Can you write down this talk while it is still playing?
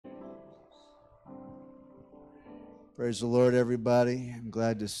Praise the Lord, everybody. I'm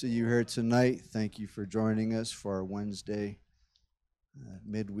glad to see you here tonight. Thank you for joining us for our Wednesday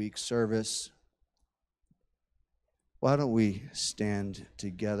midweek service. Why don't we stand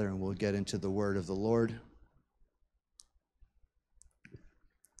together and we'll get into the word of the Lord.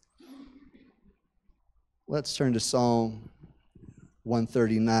 Let's turn to Psalm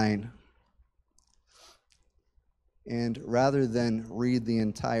 139. And rather than read the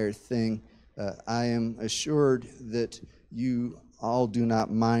entire thing, I am assured that you all do not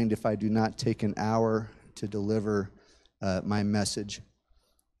mind if I do not take an hour to deliver my message.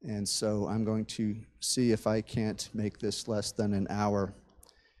 And so I'm going to see if I can't make this less than an hour.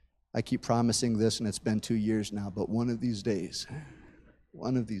 I keep promising this, and it's been 2 years now, but one of these days,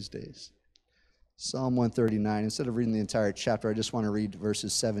 Psalm 139, instead of reading the entire chapter, I just want to read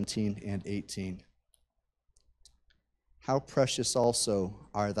verses 17 and 18. How precious also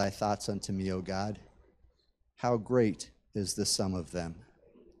are thy thoughts unto me, O God. How great is the sum of them.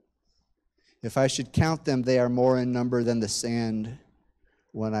 If I should count them, they are more in number than the sand.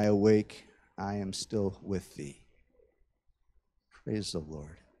 When I awake, I am still with thee. Praise the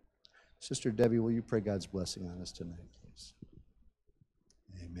Lord. Sister Debbie, will you pray God's blessing on us tonight, please?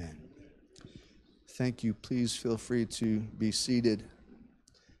 Amen. Thank you. Please feel free to be seated.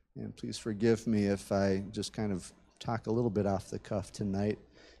 And please forgive me if I just kind of talk a little bit off the cuff tonight.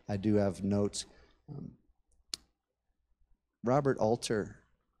 I do have notes. Robert Alter,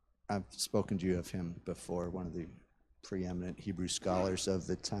 I've spoken to you of him before, one of the preeminent Hebrew scholars of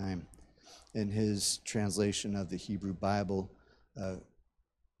the time. In his translation of the Hebrew Bible,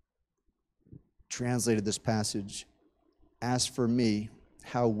 translated this passage, "As for me,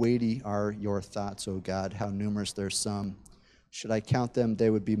 how weighty are your thoughts, O God, how numerous their sum. Should I count them, they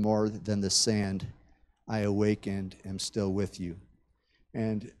would be more than the sand. I awake and am still with you."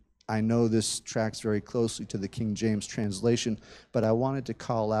 And I know this tracks very closely to the King James translation, but I wanted to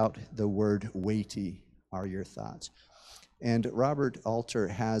call out the word weighty are your thoughts. And Robert Alter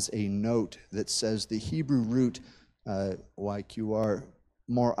has a note that says the Hebrew root, YQR,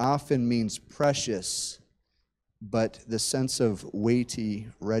 more often means precious, but the sense of weighty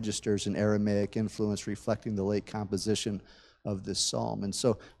registers an Aramaic influence reflecting the late composition of this psalm. And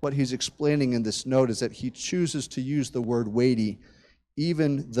so what he's explaining in this note is that he chooses to use the word weighty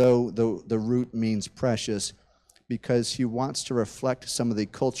even though the root means precious, because he wants to reflect some of the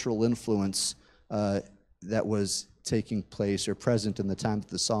cultural influence that was taking place or present in the time that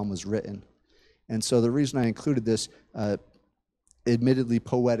the psalm was written. And so the reason I included this admittedly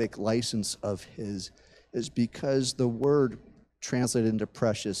poetic license of his is because the word translated into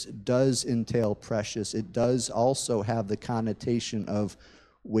precious does entail precious. It does also have the connotation of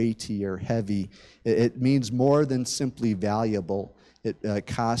weighty or heavy. It means more than simply valuable,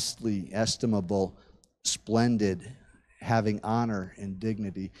 costly, estimable, splendid, having honor and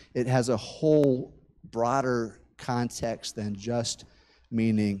dignity. It has a whole broader context than just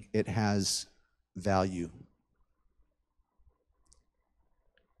meaning it has value.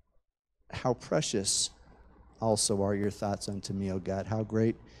 How precious also are your thoughts unto me, O God. How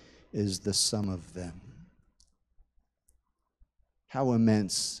great is the sum of them. How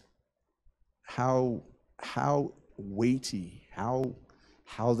immense, how weighty, how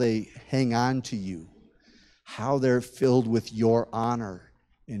they hang on to you, how they're filled with your honor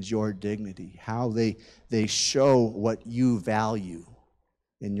and your dignity, how they show what you value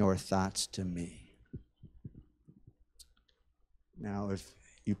in your thoughts to me. Now, if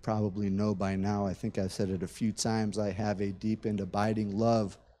you probably know by now, I think I've said it a few times, I have a deep and abiding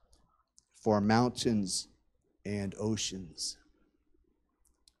love for mountains and oceans.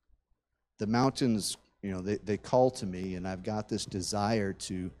 The mountains, they call to me, and I've got this desire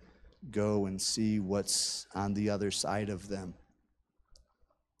to go and see what's on the other side of them.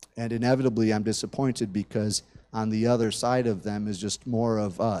 And inevitably, I'm disappointed because on the other side of them is just more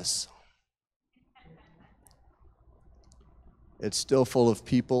of us. It's still full of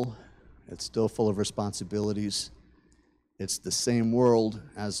people. It's still full of responsibilities. It's the same world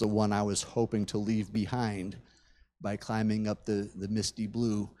as the one I was hoping to leave behind by climbing up the misty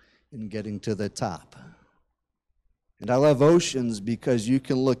blue and getting to the top. And I love oceans because you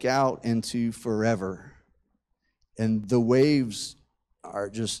can look out into forever. And the waves are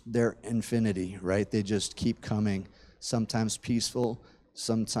just their infinity, right? They just keep coming, sometimes peaceful,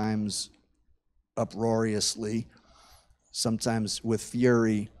 sometimes uproariously, sometimes with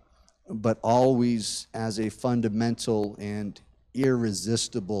fury, but always as a fundamental and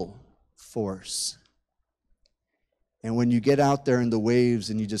irresistible force. And when you get out there in the waves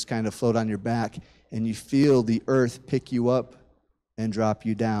and you just kind of float on your back and you feel the earth pick you up and drop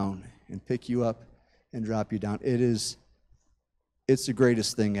you down and pick you up and drop you down. It's the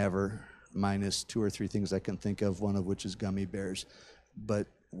greatest thing ever, minus 2 or 3 things I can think of, one of which is gummy bears, but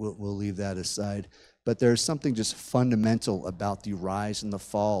we'll leave that aside. But there's something just fundamental about the rise and the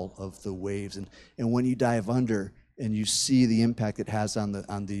fall of the waves, and when you dive under and you see the impact it has on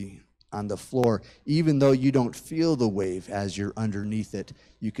the floor, even though you don't feel the wave as you're underneath it,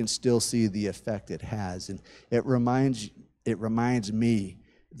 you can still see the effect it has. And it reminds me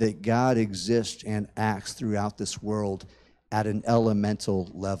that God exists and acts throughout this world at an elemental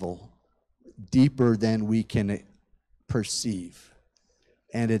level, deeper than we can perceive.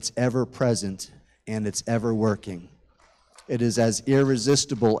 And it's ever present, and it's ever working. It is as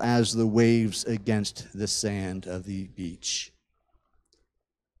irresistible as the waves against the sand of the beach.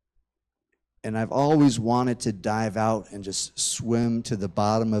 And I've always wanted to dive out and just swim to the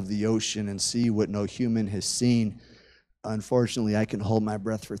bottom of the ocean and see what no human has seen. Unfortunately, I can hold my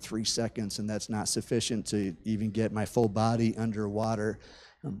breath for 3 seconds, and that's not sufficient to even get my full body underwater.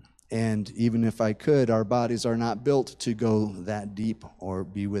 And even if I could, our bodies are not built to go that deep or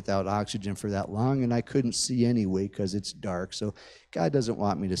be without oxygen for that long, and I couldn't see anyway because it's dark. So God doesn't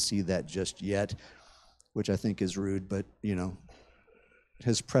want me to see that just yet, which I think is rude, but,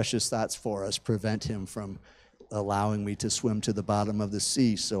 his precious thoughts for us prevent him from allowing me to swim to the bottom of the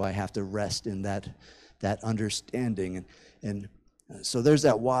sea, so I have to rest in that understanding. And so there's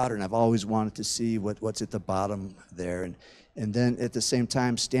that water, and I've always wanted to see what's at the bottom there. And then at the same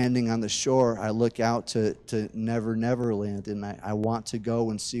time, standing on the shore, I look out to Neverland, and I want to go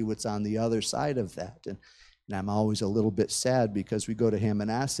and see what's on the other side of that. And I'm always a little bit sad because we go to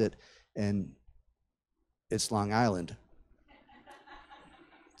Hammonasset, and it's Long Island.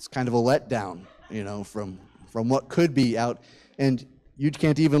 It's kind of a letdown, from what could be out. And you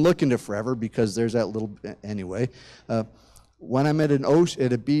can't even look into forever because there's that little, anyway. When I'm at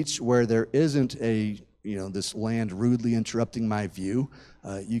at a beach where there isn't this land rudely interrupting my view,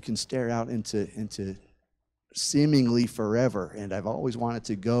 you can stare out into seemingly forever. And I've always wanted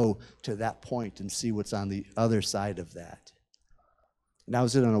to go to that point and see what's on the other side of that. And I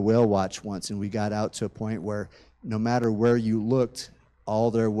was on a whale watch once, and we got out to a point where no matter where you looked,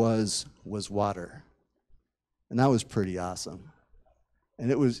 all there was water. And that was pretty awesome.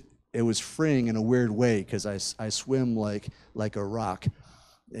 And it was freeing in a weird way because I swim like a rock.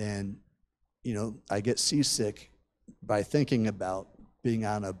 And, I get seasick by thinking about being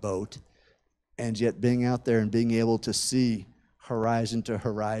on a boat, and yet being out there and being able to see horizon to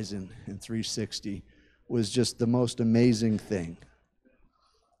horizon in 360 was just the most amazing thing.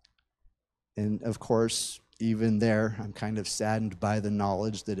 And of course, even there, I'm kind of saddened by the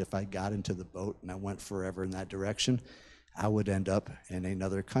knowledge that if I got into the boat and I went forever in that direction, I would end up in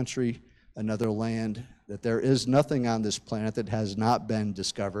another country, another land, that there is nothing on this planet that has not been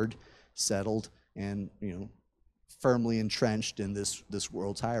discovered, settled, and firmly entrenched in this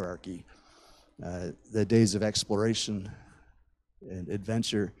world's hierarchy. The days of exploration and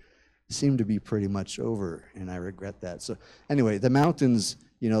adventure seem to be pretty much over, and I regret that. So anyway, the mountains,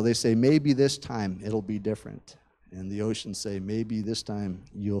 they say maybe this time it'll be different, and the oceans say maybe this time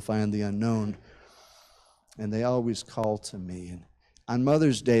you'll find the unknown. And they always call to me. And on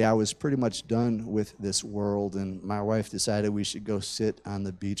Mother's Day, I was pretty much done with this world, and my wife decided we should go sit on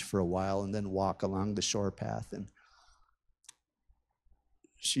the beach for a while and then walk along the shore path. And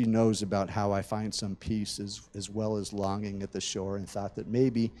she knows about how I find some peace as well as longing at the shore, and thought that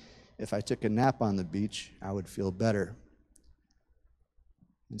maybe if I took a nap on the beach, I would feel better.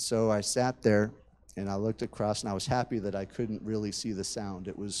 And so I sat there, and I looked across, and I was happy that I couldn't really see the sound.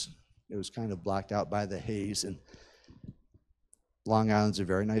 It was kind of blocked out by the haze. And Long Island's a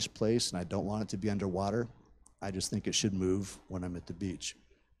very nice place, and I don't want it to be underwater. I just think it should move when I'm at the beach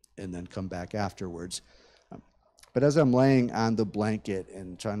and then come back afterwards. But as I'm laying on the blanket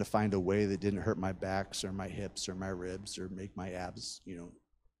and trying to find a way that didn't hurt my backs or my hips or my ribs or make my abs,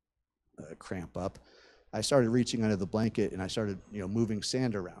 cramp up, I started reaching under the blanket, and I started, moving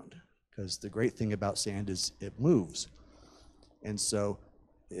sand around, because the great thing about sand is it moves. And so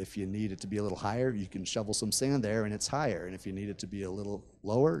if you need it to be a little higher, you can shovel some sand there, and it's higher. And if you need it to be a little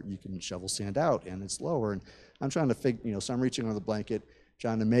lower, you can shovel sand out, and it's lower. And I'm trying to so I'm reaching under the blanket,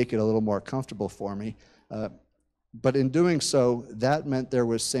 trying to make it a little more comfortable for me. But in doing so, that meant there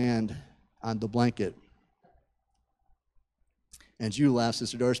was sand on the blanket. And you laugh,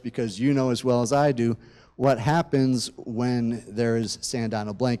 Sister Doris, because you know as well as I do what happens when there is sand on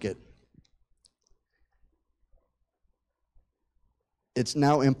a blanket. It's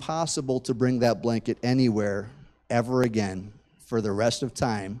now impossible to bring that blanket anywhere ever again for the rest of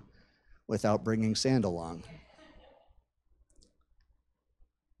time without bringing sand along.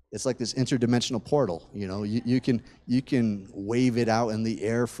 it's like this interdimensional portal. You know, you can wave it out in the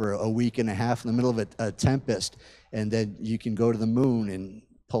air for a week and a half in the middle of a tempest, and then you can go to the moon and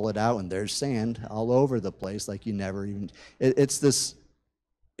pull it out, and there's sand all over the place, like you never even. It's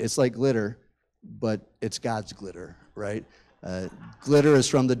like glitter, but it's God's glitter, right? Glitter is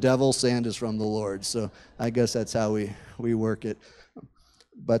from the devil, sand is from the Lord. So I guess that's how we work it.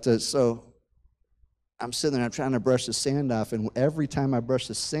 But so I'm sitting there, I'm trying to brush the sand off, and every time I brush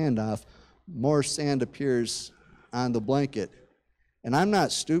the sand off, more sand appears on the blanket. And I'm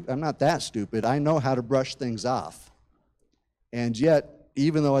not that stupid. I know how to brush things off. And yet,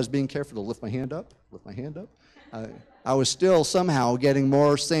 even though I was being careful to lift my hand up, I was still somehow getting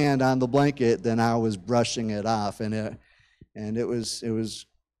more sand on the blanket than I was brushing it off. And it was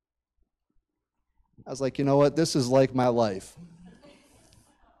I was like, you know what? This is like my life.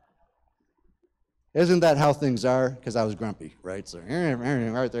 Isn't that how things are? Because I was grumpy, right? So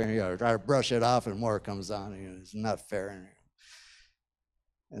right there, you know, try to brush it off and more comes on. You know, it's not fair.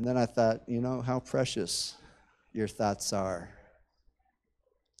 And then I thought, you know, how precious your thoughts are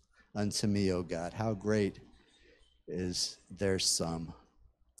unto me, O God. How great is their sum.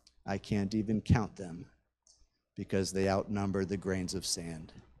 I can't even count them because they outnumber the grains of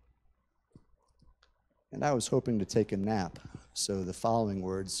sand. And I was hoping to take a nap. So the following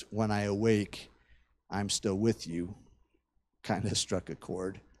words, when I awake, I'm still with you, kind of struck a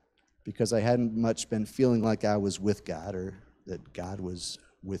chord, because I hadn't much been feeling like I was with God or that God was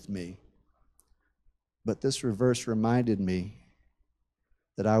with me. But this verse reminded me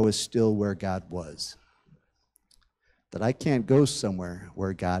that I was still where God was, that I can't go somewhere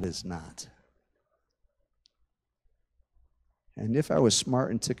where God is not. And if I was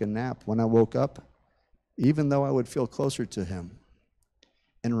smart and took a nap when I woke up, even though I would feel closer to him,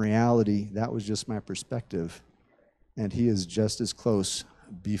 in reality, that was just my perspective. And he is just as close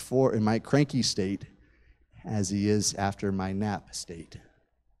before in my cranky state as he is after my nap state.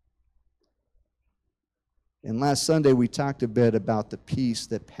 And last Sunday, we talked a bit about the peace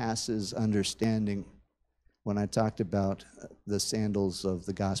that passes understanding when I talked about the sandals of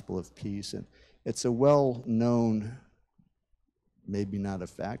the gospel of peace. And it's a well-known, maybe not a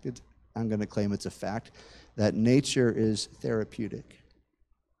fact, I'm going to claim it's a fact, that nature is therapeutic.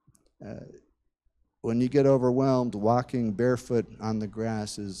 When you get overwhelmed, walking barefoot on the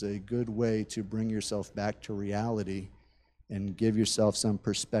grass is a good way to bring yourself back to reality and give yourself some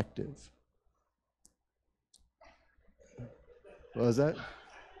perspective. What was that?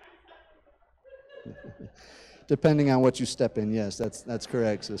 Depending on what you step in, yes, that's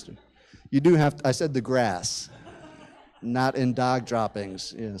correct, sister. You do have to, I said the grass, not in dog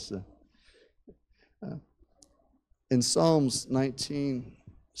droppings, yes. In Psalms 19,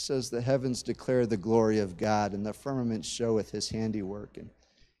 says the heavens declare the glory of God, and the firmament showeth his handiwork. And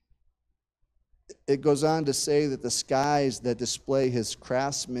it goes on to say that the skies that display his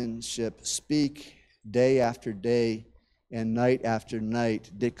craftsmanship speak day after day and night after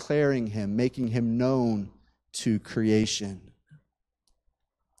night, declaring him, making him known to creation.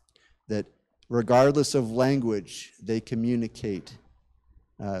 That regardless of language, they communicate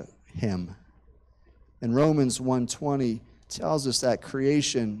him. And Romans 1:20 tells us that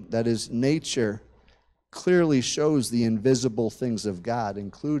creation, that is nature, clearly shows the invisible things of God,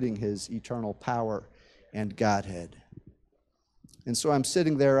 including his eternal power and Godhead. And so I'm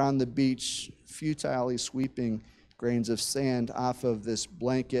sitting there on the beach, futilely sweeping grains of sand off of this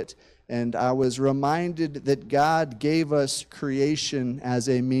blanket, and I was reminded that God gave us creation as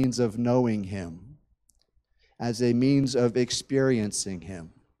a means of knowing him, as a means of experiencing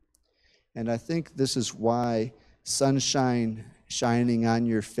him. And I think this is why sunshine shining on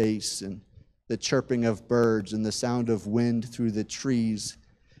your face and the chirping of birds and the sound of wind through the trees,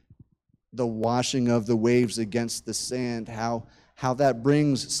 the washing of the waves against the sand, how that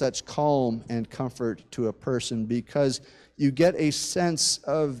brings such calm and comfort to a person, because you get a sense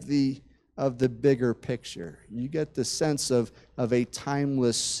of the bigger picture. You get the sense of a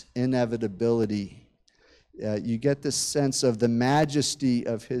timeless inevitability. You get the sense of the majesty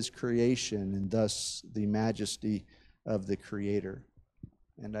of his creation and thus the majesty of the Creator.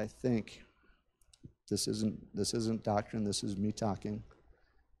 And I think this isn't doctrine, this is me talking,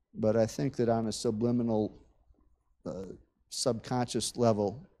 but I think that on a subliminal, subconscious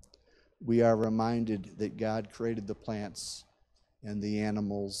level, we are reminded that God created the plants and the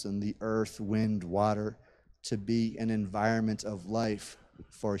animals and the earth, wind, water to be an environment of life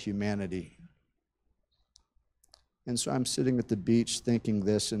for humanity. And so I'm sitting at the beach thinking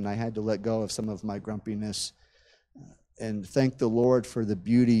this, and I had to let go of some of my grumpiness and thank the Lord for the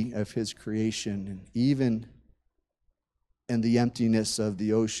beauty of his creation. And and the emptiness of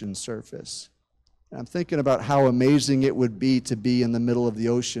the ocean surface. And I'm thinking about how amazing it would be to be in the middle of the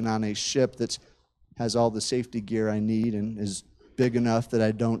ocean on a ship that has all the safety gear I need and is big enough that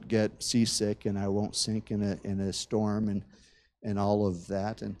I don't get seasick and I won't sink in a storm and all of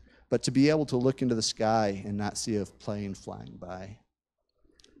that. But to be able to look into the sky and not see a plane flying by,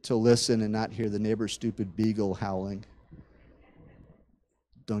 to listen and not hear the neighbor's stupid beagle howling.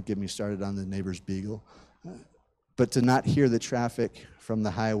 Don't get me started on the neighbor's beagle. But to not hear the traffic from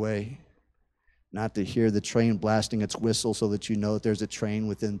the highway, not to hear the train blasting its whistle so that you know that there's a train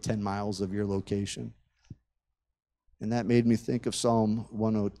within 10 miles of your location. And that made me think of Psalm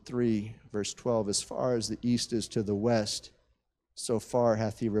 103, verse 12. As far as the east is to the west, so far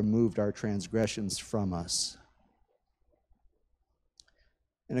hath he removed our transgressions from us.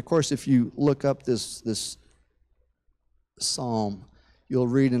 And of course, if you look up this psalm, you'll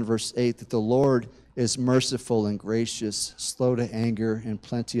read in verse 8 that the Lord is merciful and gracious, slow to anger and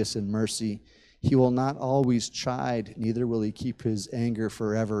plenteous in mercy. He will not always chide, neither will he keep his anger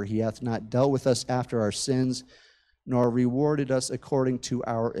forever. He hath not dealt with us after our sins, nor rewarded us according to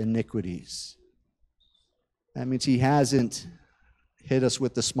our iniquities. That means he hasn't hit us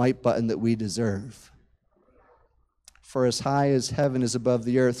with the smite button that we deserve. For as high as heaven is above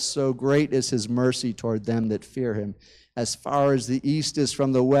the earth, so great is his mercy toward them that fear him. As far as the east is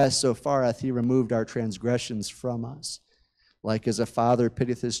from the west, so far hath he removed our transgressions from us. Like as a father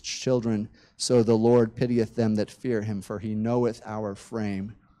pitieth his children, so the Lord pitieth them that fear him, for he knoweth our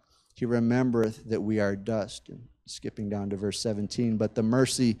frame. He remembereth that we are dust. And skipping down to verse 17, but the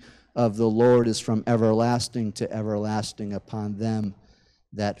mercy of the Lord is from everlasting to everlasting upon them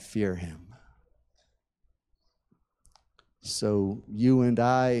that fear him. So you and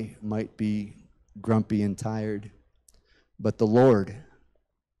I might be grumpy and tired, but the Lord,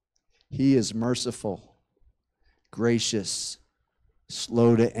 he is merciful, gracious,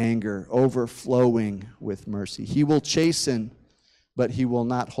 slow to anger, overflowing with mercy. He will chasten, but he will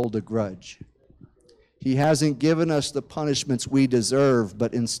not hold a grudge. He hasn't given us the punishments we deserve,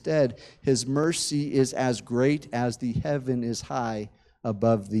 but instead his mercy is as great as the heaven is high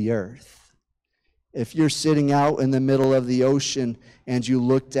above the earth. If you're sitting out in the middle of the ocean and you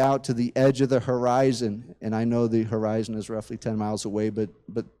looked out to the edge of the horizon, and I know the horizon is roughly 10 miles away, but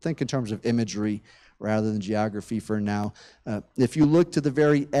think in terms of imagery rather than geography for now. If you look to the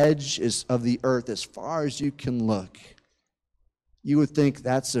very edge of the earth, as far as you can look, you would think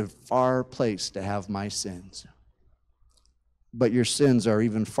that's a far place to have my sins. But your sins are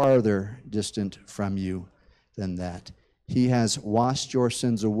even farther distant from you than that. He has washed your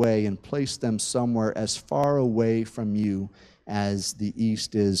sins away and placed them somewhere as far away from you as the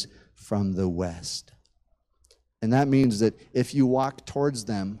east is from the west. And that means that if you walk towards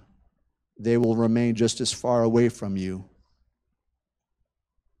them, they will remain just as far away from you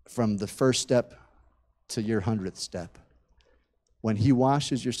from the first step to your 100th step. When he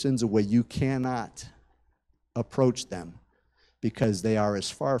washes your sins away, you cannot approach them because they are as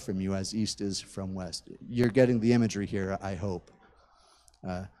far from you as east is from west. You're getting the imagery here, I hope.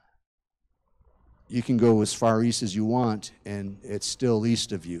 You can go as far east as you want, and it's still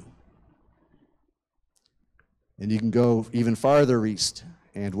east of you. And you can go even farther east,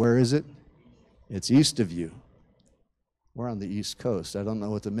 and where is it? It's east of you. We're on the East Coast. I don't know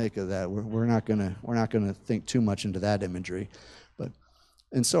what to make of that. We're not gonna think too much into that imagery.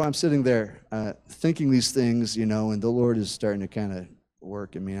 And so I'm sitting there thinking these things, and the Lord is starting to kind of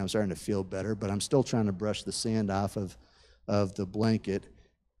work in me. I'm starting to feel better, but I'm still trying to brush the sand off of the blanket.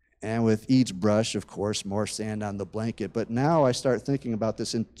 And with each brush, of course, more sand on the blanket. But now I start thinking about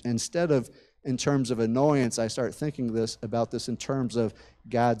this instead of in terms of annoyance, I start thinking about this in terms of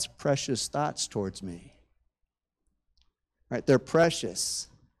God's precious thoughts towards me. Right? They're precious.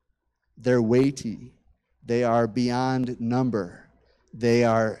 They're weighty. They are beyond number. They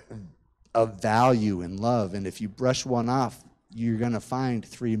are of value and love. And if you brush one off, you're going to find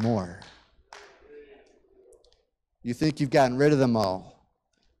 3 more. You think you've gotten rid of them all.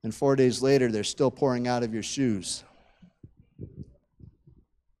 And 4 days later, they're still pouring out of your shoes.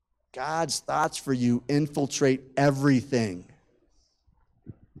 God's thoughts for you infiltrate everything.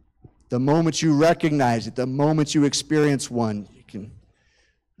 The moment you recognize it, the moment you experience one,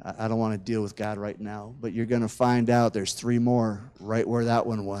 I don't want to deal with God right now, but you're going to find out there's 3 more right where that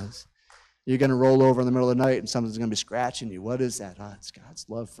one was. You're going to roll over in the middle of the night and something's going to be scratching you. What is that? Oh, it's God's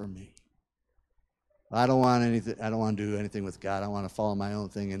love for me. I don't want to do anything with God. I want to follow my own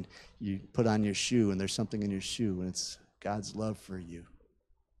thing. And you put on your shoe and there's something in your shoe and it's God's love for you.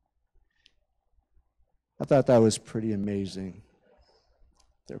 I thought that was pretty amazing.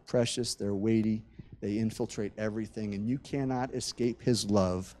 They're precious, they're weighty, They infiltrate everything, and you cannot escape his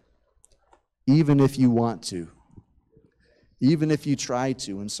love, even if you want to, even if you try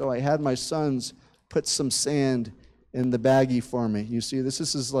to. And so I had my sons put some sand in the baggie for me. You see, this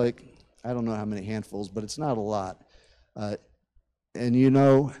is like, I don't know how many handfuls, but it's not a lot. And you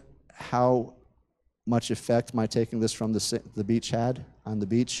know how much effect my taking this from the beach had on the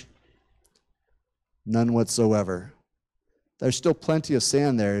beach? None whatsoever. There's still plenty of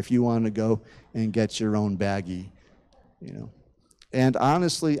sand there if you want to go and get your own baggie, you know. And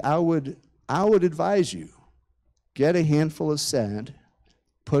honestly, I would advise you, get a handful of sand,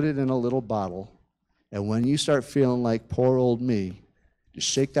 put it in a little bottle, and when you start feeling like poor old me, just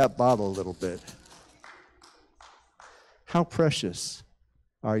shake that bottle a little bit. How precious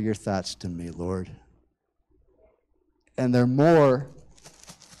are your thoughts to me, Lord? And they're more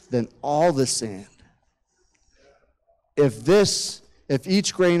than all the sand. If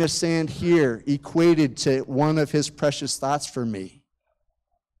each grain of sand here equated to one of his precious thoughts for me,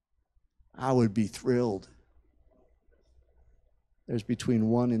 I would be thrilled. There's between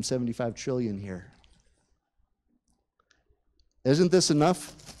 1 and 75 trillion here. Isn't this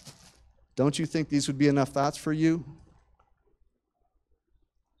enough? Don't you think these would be enough thoughts for you?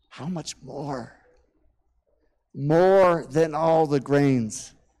 How much more? More than all the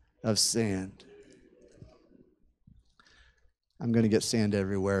grains of sand. I'm going to get sand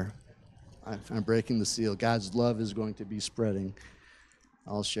everywhere. I'm breaking the seal. God's love is going to be spreading.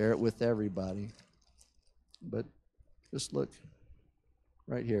 I'll share it with everybody. But just look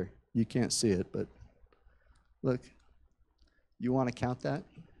right here. You can't see it, but look. You want to count that?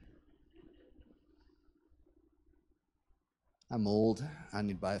 I'm old. I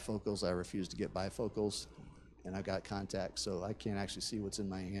need bifocals. I refuse to get bifocals. And I've got contacts, so I can't actually see what's in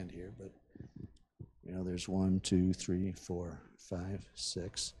my hand here. But, you know, there's 1, 2, 3, 4, 5,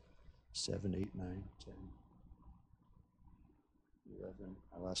 6, 7, 8, 9, 10, 11.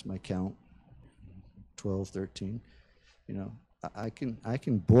 I lost my count. 12, 13. You know, I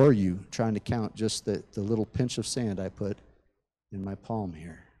can bore you trying to count just the little pinch of sand I put in my palm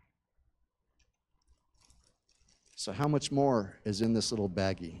here. So how much more is in this little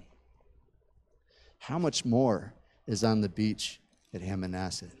baggie? How much more is on the beach at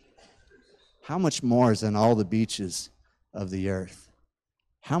Hammonasset? How much more is on all the beaches of the earth?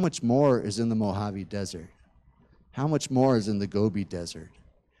 How much more is in the Mojave Desert? How much more is in the Gobi Desert?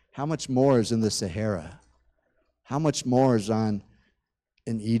 How much more is in the Sahara? How much more is in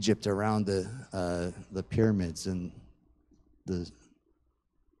Egypt around the pyramids and the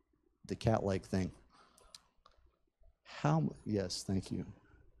cat-like thing? Yes, thank you.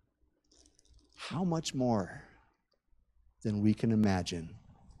 How much more than we can imagine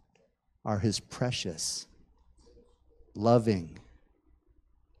are his precious, loving,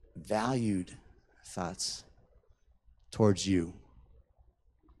 valued thoughts towards you?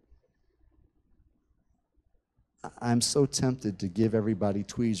 I'm so tempted to give everybody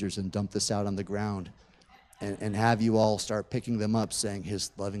tweezers and dump this out on the ground and have you all start picking them up saying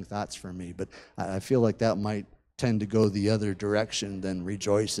his loving thoughts for me. But I feel like that might tend to go the other direction than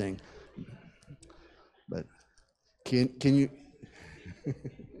rejoicing. But can you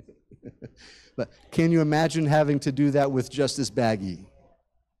but can you imagine having to do that with just this baggie?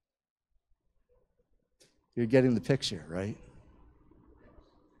 You're getting the picture, right?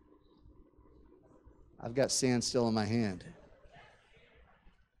 I've got sand still in my hand.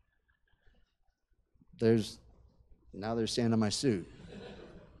 There's sand in my suit.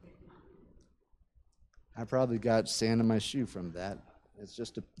 I probably got sand in my shoe from that. It's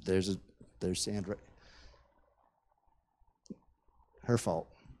just there's sand right. Her fault.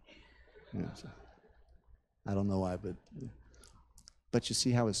 Yeah, so, I don't know why, but you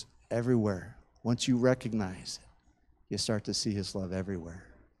see how it's everywhere. Once you recognize it, you start to see his love everywhere.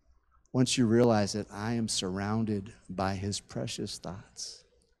 Once you realize that I am surrounded by his precious thoughts,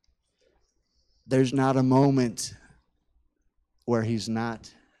 there's not a moment where he's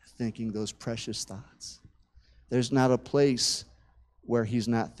not thinking those precious thoughts. There's not a place where he's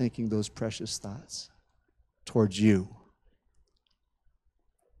not thinking those precious thoughts towards you.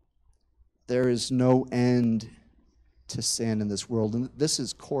 There is no end to sand in this world. And this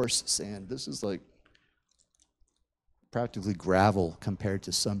is coarse sand. This is like practically gravel compared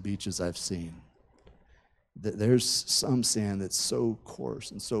to some beaches I've seen. There's some sand that's so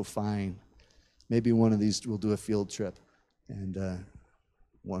coarse and so fine. Maybe one of these we'll do a field trip, and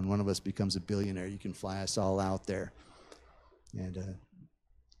when one of us becomes a billionaire, you can fly us all out there. And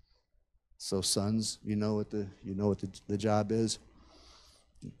so, sons, you know what the job is.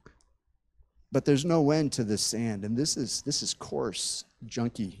 But there's no end to this sand, and this is coarse,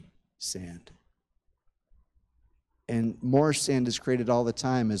 junky sand. And more sand is created all the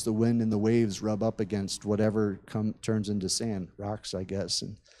time as the wind and the waves rub up against whatever turns into sand, rocks, I guess.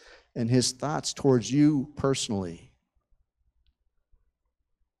 And his thoughts towards you personally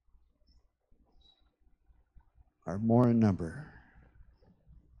are more in number.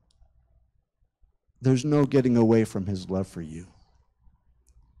 There's no getting away from his love for you.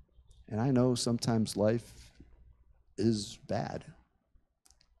 And I know sometimes life is bad.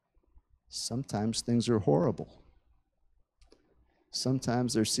 Sometimes things are horrible.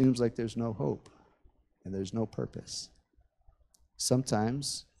 Sometimes there seems like there's no hope and there's no purpose.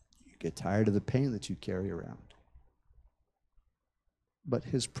 Sometimes you get tired of the pain that you carry around. But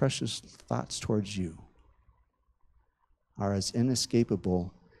his precious thoughts towards you are as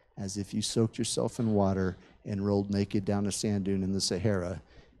inescapable as if you soaked yourself in water and rolled naked down a sand dune in the Sahara.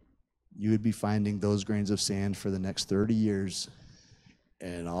 You would be finding those grains of sand for the next 30 years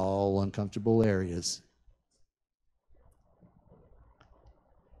in all uncomfortable areas.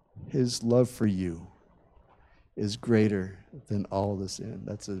 His love for you is greater than all the sin.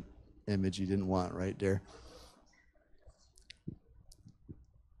 That's an image you didn't want right there.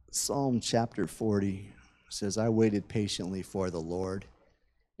 Psalm chapter 40 says, I waited patiently for the Lord,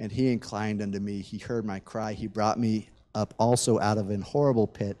 and he inclined unto me. He heard my cry. He brought me up also out of an horrible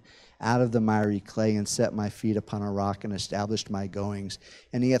pit, out of the miry clay, and set my feet upon a rock, and established my goings.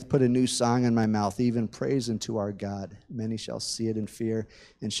 And he hath put a new song in my mouth, even praise unto our God. Many shall see it and fear,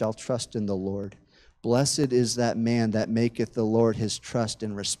 and shall trust in the Lord. Blessed is that man that maketh the Lord his trust,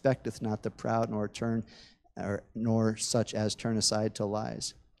 and respecteth not the proud, nor such as turn aside to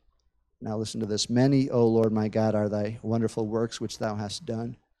lies. Now listen to this. Many, O Lord my God, are thy wonderful works which thou hast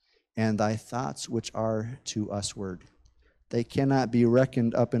done, and thy thoughts which are to usward. They cannot be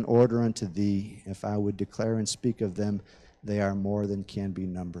reckoned up in order unto thee. If I would declare and speak of them, they are more than can be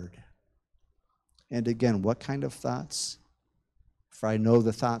numbered. And again, what kind of thoughts? For I know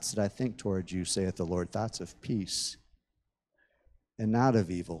the thoughts that I think toward you, saith the Lord, thoughts of peace and not of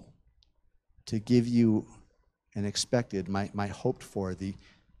evil, to give you an expected, my hoped for, the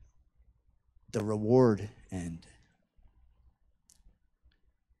reward end.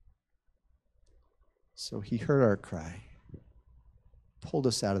 So he heard our cry, pulled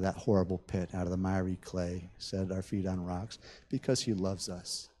us out of that horrible pit, out of the miry clay, set our feet on rocks, because he loves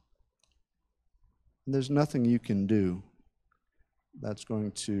us. And there's nothing you can do that's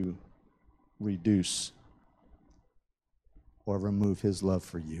going to reduce or remove his love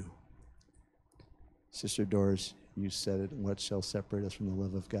for you. Sister Doris, you said it, what shall separate us from the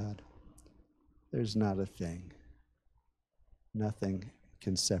love of God? There's not a thing. Nothing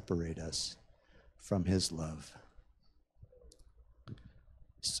can separate us from his love.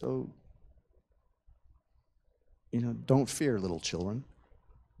 So, don't fear, little children.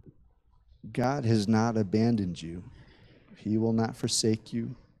 God has not abandoned you. He will not forsake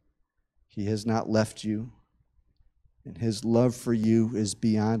you. He has not left you. And his love for you is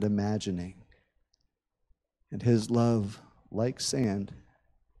beyond imagining. And his love, like sand,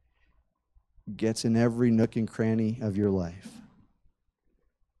 gets in every nook and cranny of your life.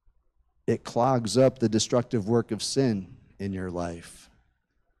 It clogs up the destructive work of sin in your life.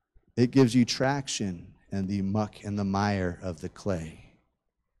 It gives you traction in the muck and the mire of the clay.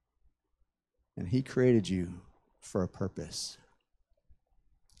 And he created you for a purpose.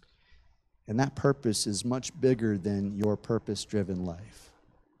 And that purpose is much bigger than your purpose-driven life.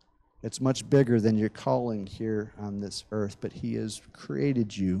 It's much bigger than your calling here on this earth, but he has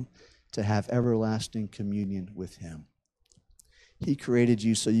created you to have everlasting communion with him. He created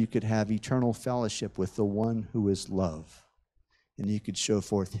you so you could have eternal fellowship with the one who is love, and you could show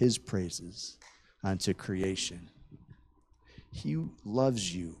forth his praises unto creation. He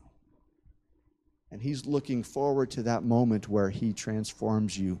loves you, and he's looking forward to that moment where he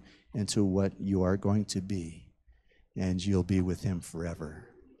transforms you into what you are going to be, and you'll be with him forever.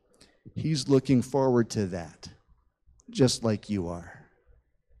 He's looking forward to that, just like you are.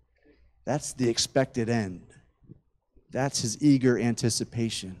 That's the expected end. That's his eager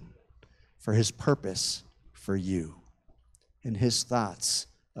anticipation for his purpose for you and his thoughts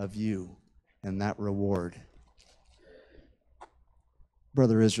of you and that reward.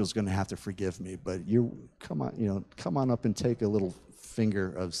 Brother Israel's going to have to forgive me, but come on up and take a little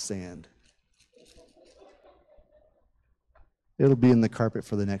finger of sand. It'll be in the carpet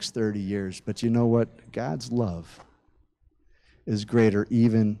for the next 30 years, but you know what? God's love is greater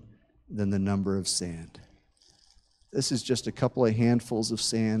even than the number of sand. This is just a couple of handfuls of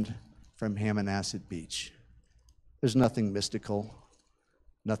sand from Hammonasset Beach. There's nothing mystical,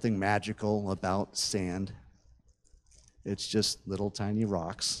 nothing magical about sand. It's just little tiny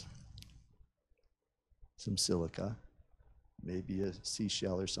rocks some silica, maybe a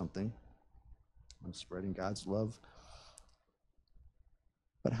seashell or something. I'm spreading God's love.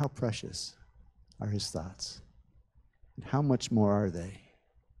 But how precious are his thoughts? And how much more are they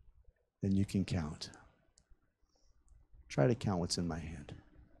than you can count? Try to count what's in my hand.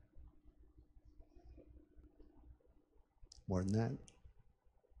 More than that?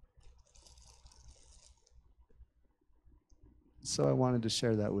 So I wanted to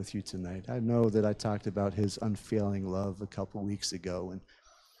share that with you tonight. I know that I talked about his unfailing love a couple weeks ago,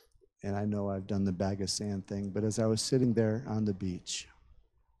 and I know I've done the bag of sand thing, but as I was sitting there on the beach,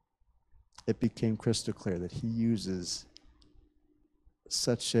 it became crystal clear that he uses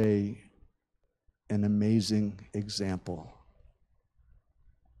such an amazing example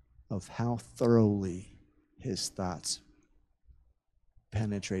of how thoroughly his thoughts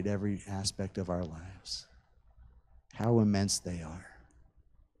penetrate every aspect of our lives, how immense they are.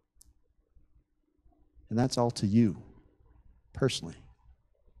 And that's all to you, personally.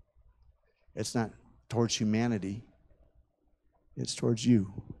 It's not towards humanity, it's towards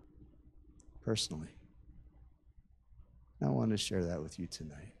you, personally. I want to share that with you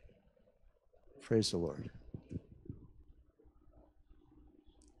tonight. Praise the Lord.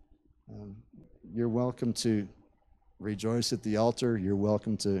 You're welcome to rejoice at the altar. You're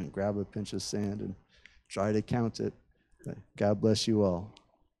welcome to grab a pinch of sand and try to count it. God bless you all.